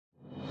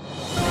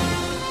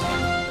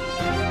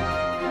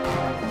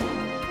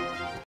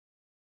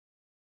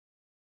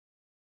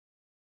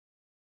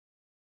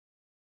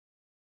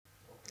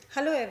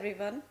Hello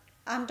everyone,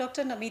 I'm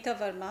Dr. Namita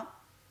Verma,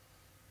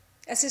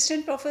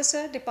 Assistant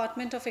Professor,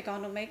 Department of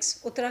Economics,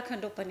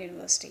 Uttarakhand Open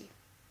University.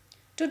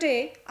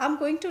 Today, I'm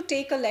going to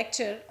take a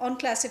lecture on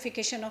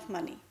classification of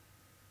money.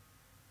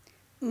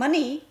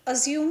 Money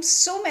assumes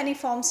so many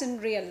forms in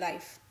real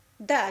life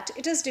that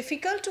it is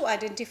difficult to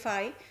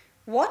identify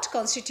what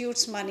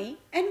constitutes money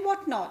and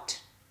what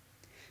not.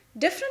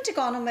 Different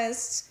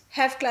economists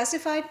have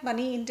classified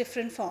money in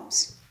different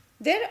forms.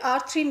 There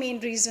are three main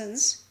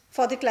reasons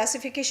for the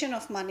classification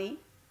of money.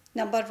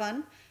 Number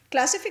one,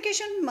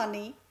 classification of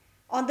money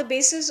on the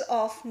basis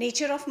of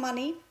nature of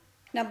money.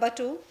 Number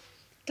two,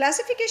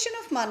 classification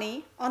of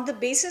money on the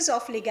basis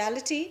of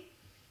legality.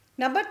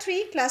 Number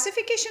three,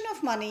 classification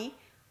of money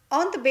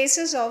on the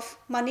basis of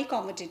money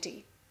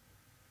commodity.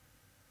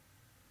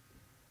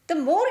 The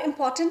more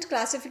important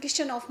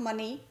classification of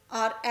money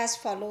are as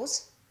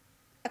follows.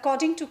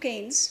 According to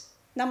Keynes,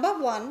 number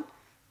one,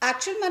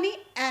 actual money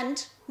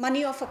and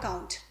money of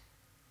account.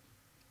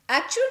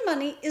 Actual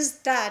money is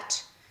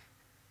that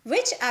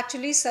which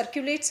actually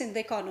circulates in the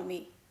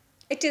economy.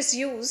 It is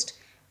used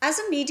as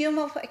a medium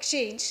of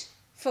exchange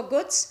for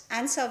goods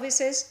and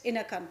services in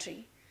a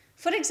country.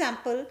 For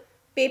example,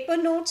 paper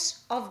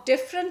notes of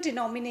different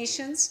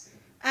denominations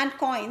and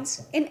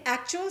coins in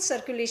actual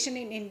circulation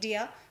in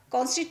India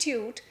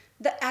constitute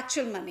the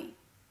actual money.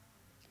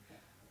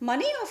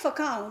 Money of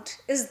account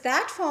is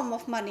that form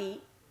of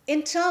money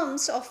in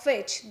terms of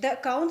which the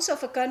accounts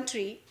of a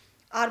country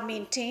are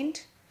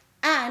maintained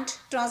and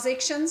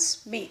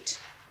transactions made.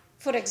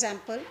 For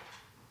example,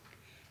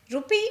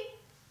 rupee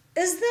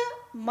is the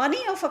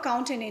money of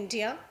account in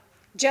India.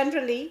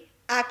 Generally,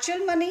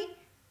 actual money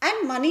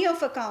and money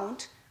of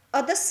account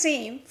are the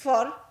same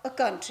for a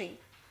country.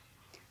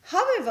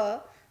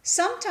 However,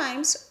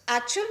 sometimes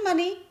actual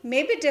money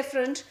may be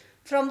different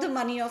from the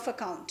money of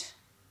account.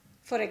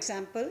 For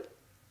example,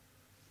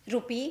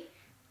 rupee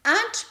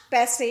and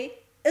paise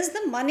is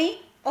the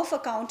money of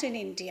account in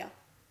India.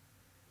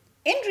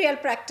 In real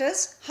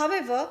practice,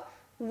 however,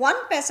 1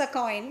 paisa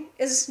coin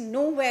is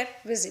nowhere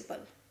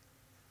visible.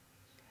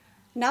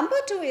 Number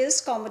two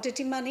is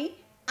commodity money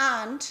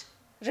and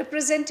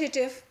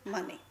representative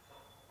money.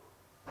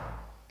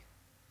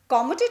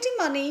 Commodity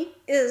money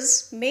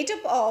is made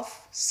up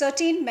of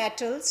certain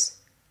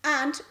metals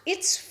and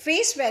its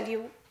face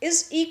value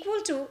is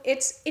equal to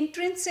its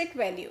intrinsic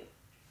value.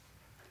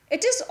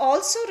 It is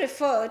also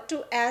referred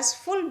to as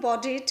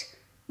full-bodied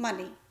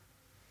money.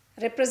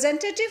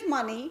 Representative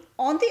money,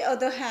 on the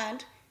other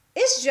hand,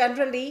 is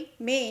generally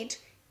made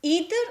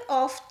either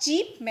of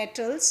cheap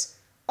metals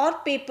or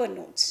paper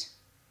notes.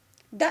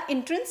 The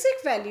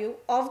intrinsic value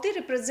of the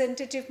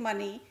representative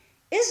money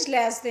is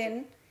less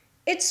than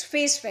its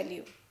face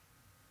value.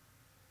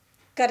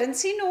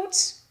 Currency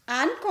notes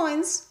and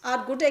coins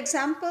are good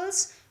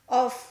examples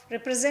of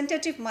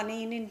representative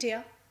money in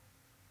India.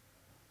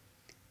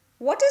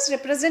 What is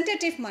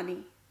representative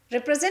money?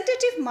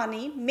 Representative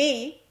money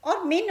may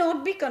or may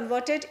not be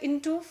converted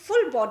into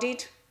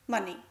full-bodied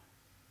money.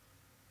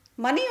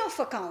 Money of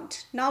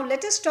account. Now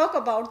let us talk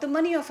about the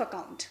money of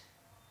account.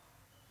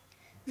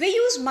 We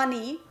use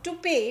money to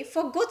pay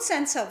for goods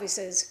and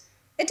services.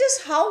 It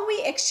is how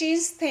we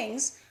exchange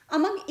things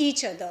among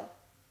each other.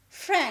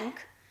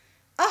 Frank,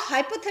 a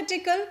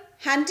hypothetical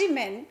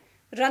handyman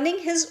running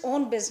his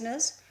own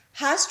business,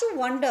 has to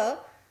wonder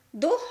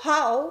though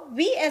how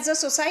we as a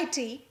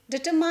society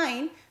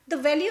determine the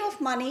value of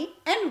money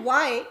and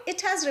why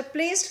it has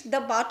replaced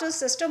the barter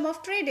system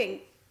of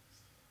trading.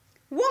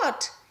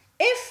 What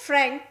if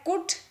Frank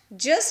could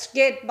just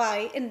get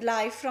by in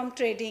life from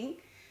trading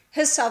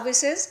his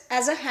services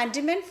as a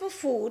handyman for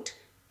food,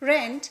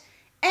 rent,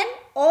 and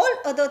all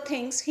other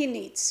things he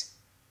needs?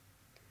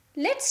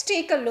 Let's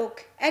take a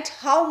look at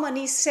how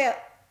money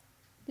serves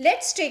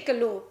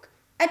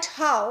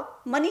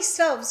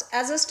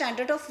as a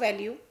standard of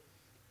value,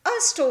 a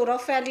store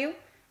of value,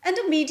 and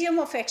a medium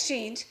of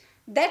exchange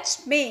that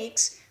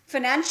makes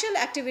financial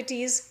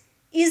activities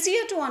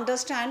easier to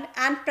understand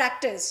and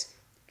practice.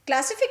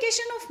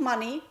 Classification of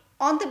money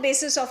on the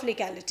basis of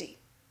legality.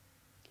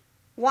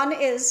 One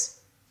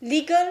is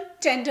legal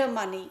tender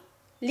money.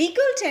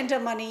 Legal tender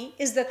money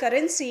is the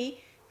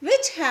currency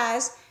which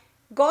has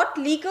got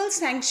legal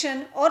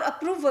sanction or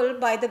approval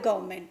by the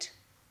government.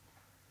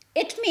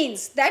 It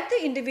means that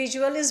the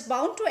individual is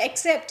bound to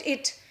accept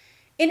it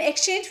in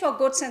exchange for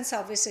goods and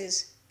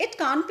services. It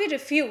can't be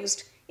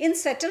refused in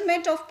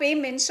settlement of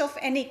payments of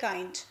any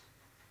kind.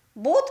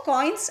 Both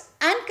coins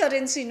and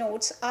currency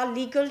notes are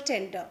legal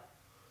tender.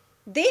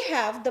 They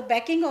have the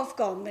backing of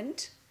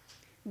government.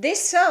 They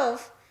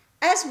serve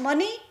as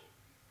money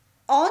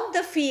on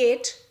the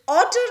fiat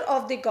order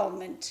of the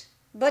government.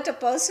 But a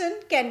person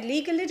can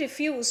legally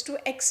refuse to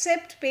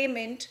accept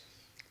payment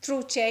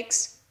through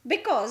checks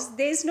because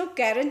there is no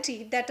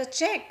guarantee that a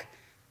check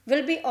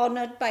will be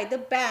honored by the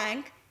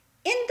bank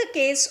in the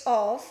case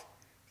of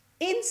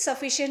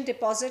insufficient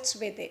deposits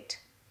with it.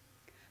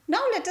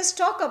 Now let us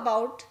talk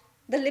about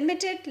the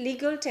limited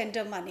legal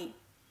tender money.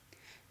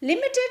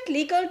 Limited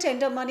legal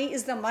tender money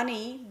is the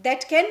money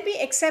that can be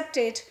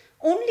accepted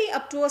only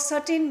up to a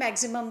certain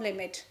maximum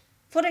limit.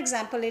 For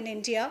example, in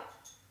India,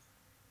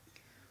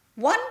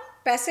 1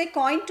 paise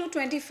coin to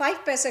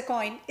 25 paise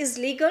coin is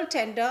legal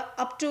tender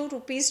up to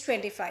rupees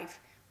 25.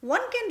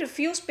 One can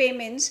refuse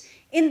payments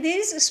in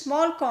these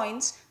small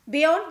coins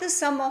beyond the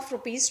sum of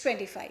rupees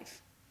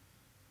 25.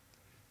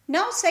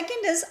 Now,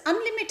 second is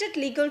unlimited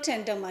legal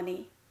tender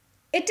money.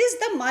 It is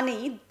the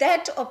money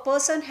that a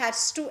person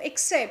has to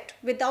accept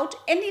without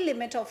any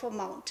limit of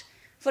amount.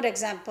 For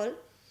example,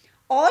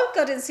 all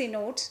currency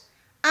notes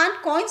and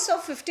coins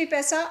of 50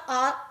 paisa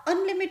are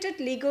unlimited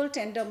legal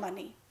tender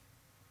money.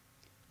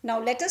 Now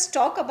let us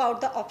talk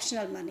about the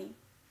optional money.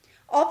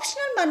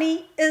 Optional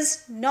money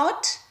is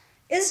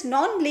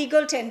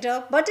non-legal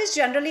tender but is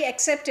generally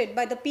accepted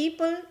by the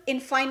people in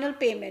final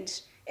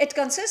payments. It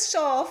consists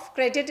of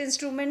credit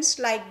instruments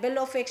like bill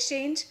of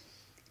exchange,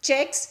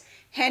 checks,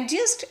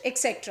 handused,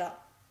 etc.,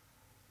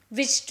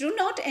 which do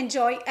not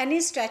enjoy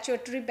any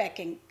statutory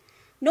backing.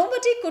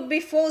 Nobody could be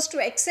forced to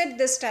accept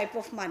this type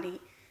of money.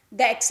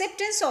 The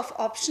acceptance of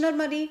optional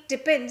money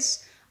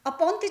depends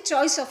upon the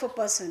choice of a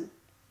person.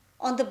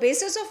 On the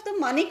basis of the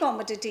money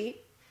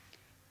commodity,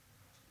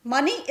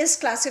 money is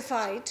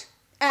classified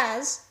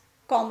as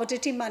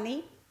commodity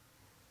money,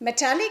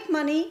 metallic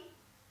money,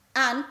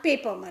 and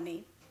paper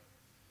money.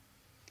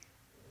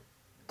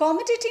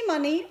 Commodity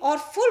money or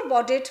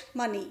full-bodied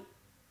money.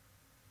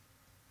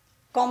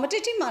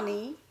 Commodity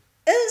money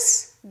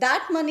is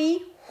that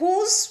money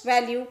whose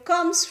value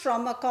comes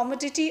from a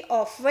commodity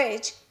of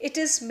which it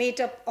is made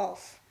up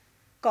of.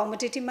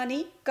 Commodity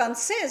money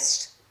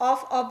consists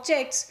of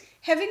objects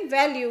having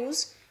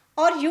values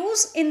or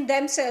use in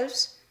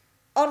themselves,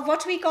 or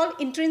what we call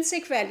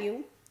intrinsic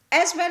value,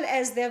 as well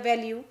as their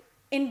value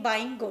in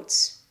buying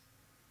goods.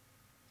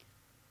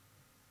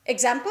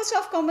 Examples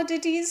of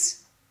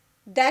commodities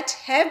that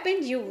have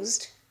been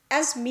used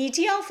as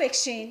media of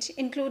exchange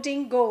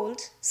including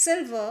gold,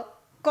 silver,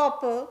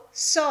 copper,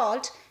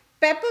 salt,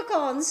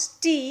 peppercorns,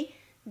 tea,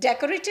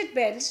 decorated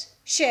bells,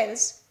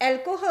 shells,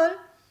 alcohol,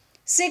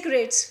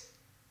 cigarettes,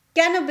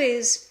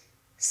 cannabis,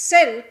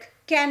 silk,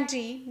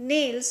 candy,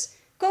 nails,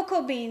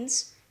 cocoa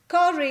beans,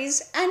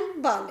 cowries,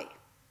 and barley.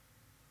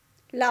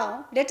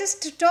 Now let us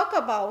talk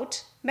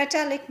about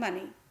metallic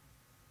money.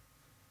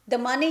 The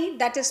money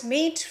that is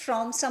made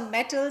from some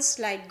metals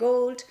like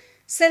gold,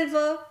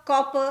 silver,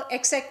 copper,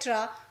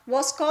 etc.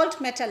 was called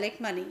metallic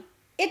money.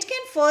 It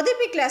can further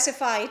be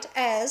classified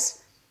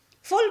as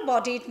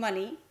full-bodied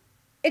money.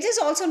 It is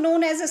also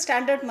known as a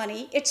standard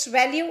money. Its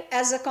value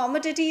as a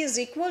commodity is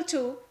equal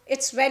to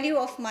its value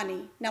of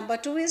money. Number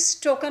 2 is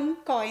token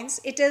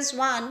coins. It is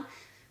one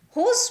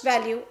whose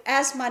value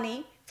as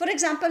money, for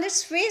example,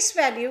 its face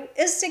value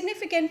is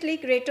significantly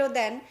greater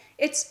than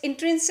its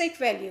intrinsic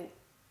value,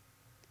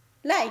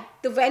 like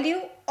the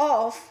value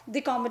of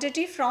the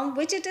commodity from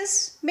which it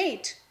is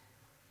made.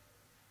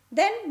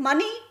 Then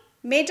money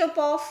made up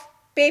of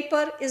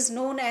paper is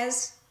known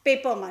as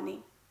paper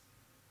money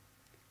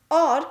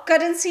or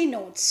currency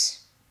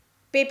notes.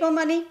 Paper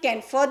money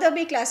can further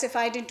be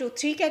classified into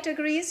 3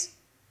 categories.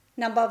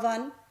 Number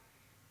 1,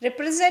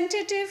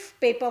 representative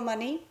paper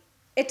money.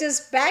 It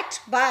is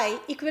backed by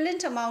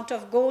equivalent amount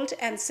of gold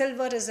and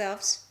silver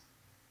reserves.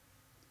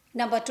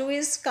 Number 2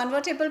 is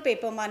convertible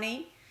paper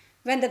money.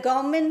 When the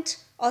government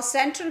or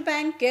central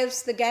bank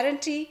gives the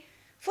guarantee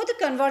for the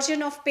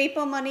conversion of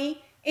paper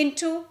money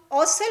into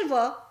or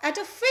silver at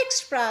a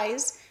fixed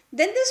price,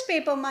 then this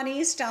paper money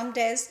is termed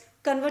as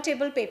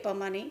convertible paper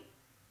money.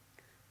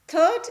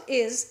 Third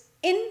is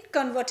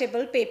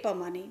inconvertible paper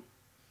money.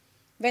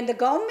 When the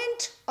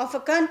government of a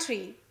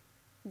country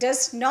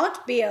does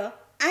not bear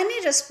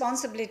any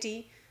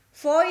responsibility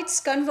for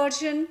its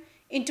conversion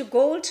into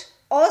gold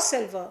or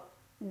silver,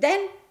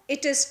 then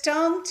it is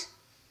termed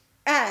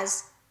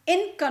as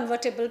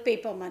inconvertible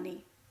paper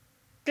money.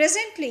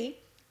 Presently,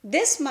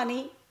 this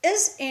money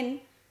is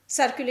in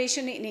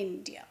circulation in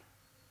India.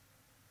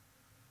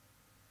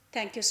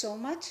 Thank you so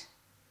much.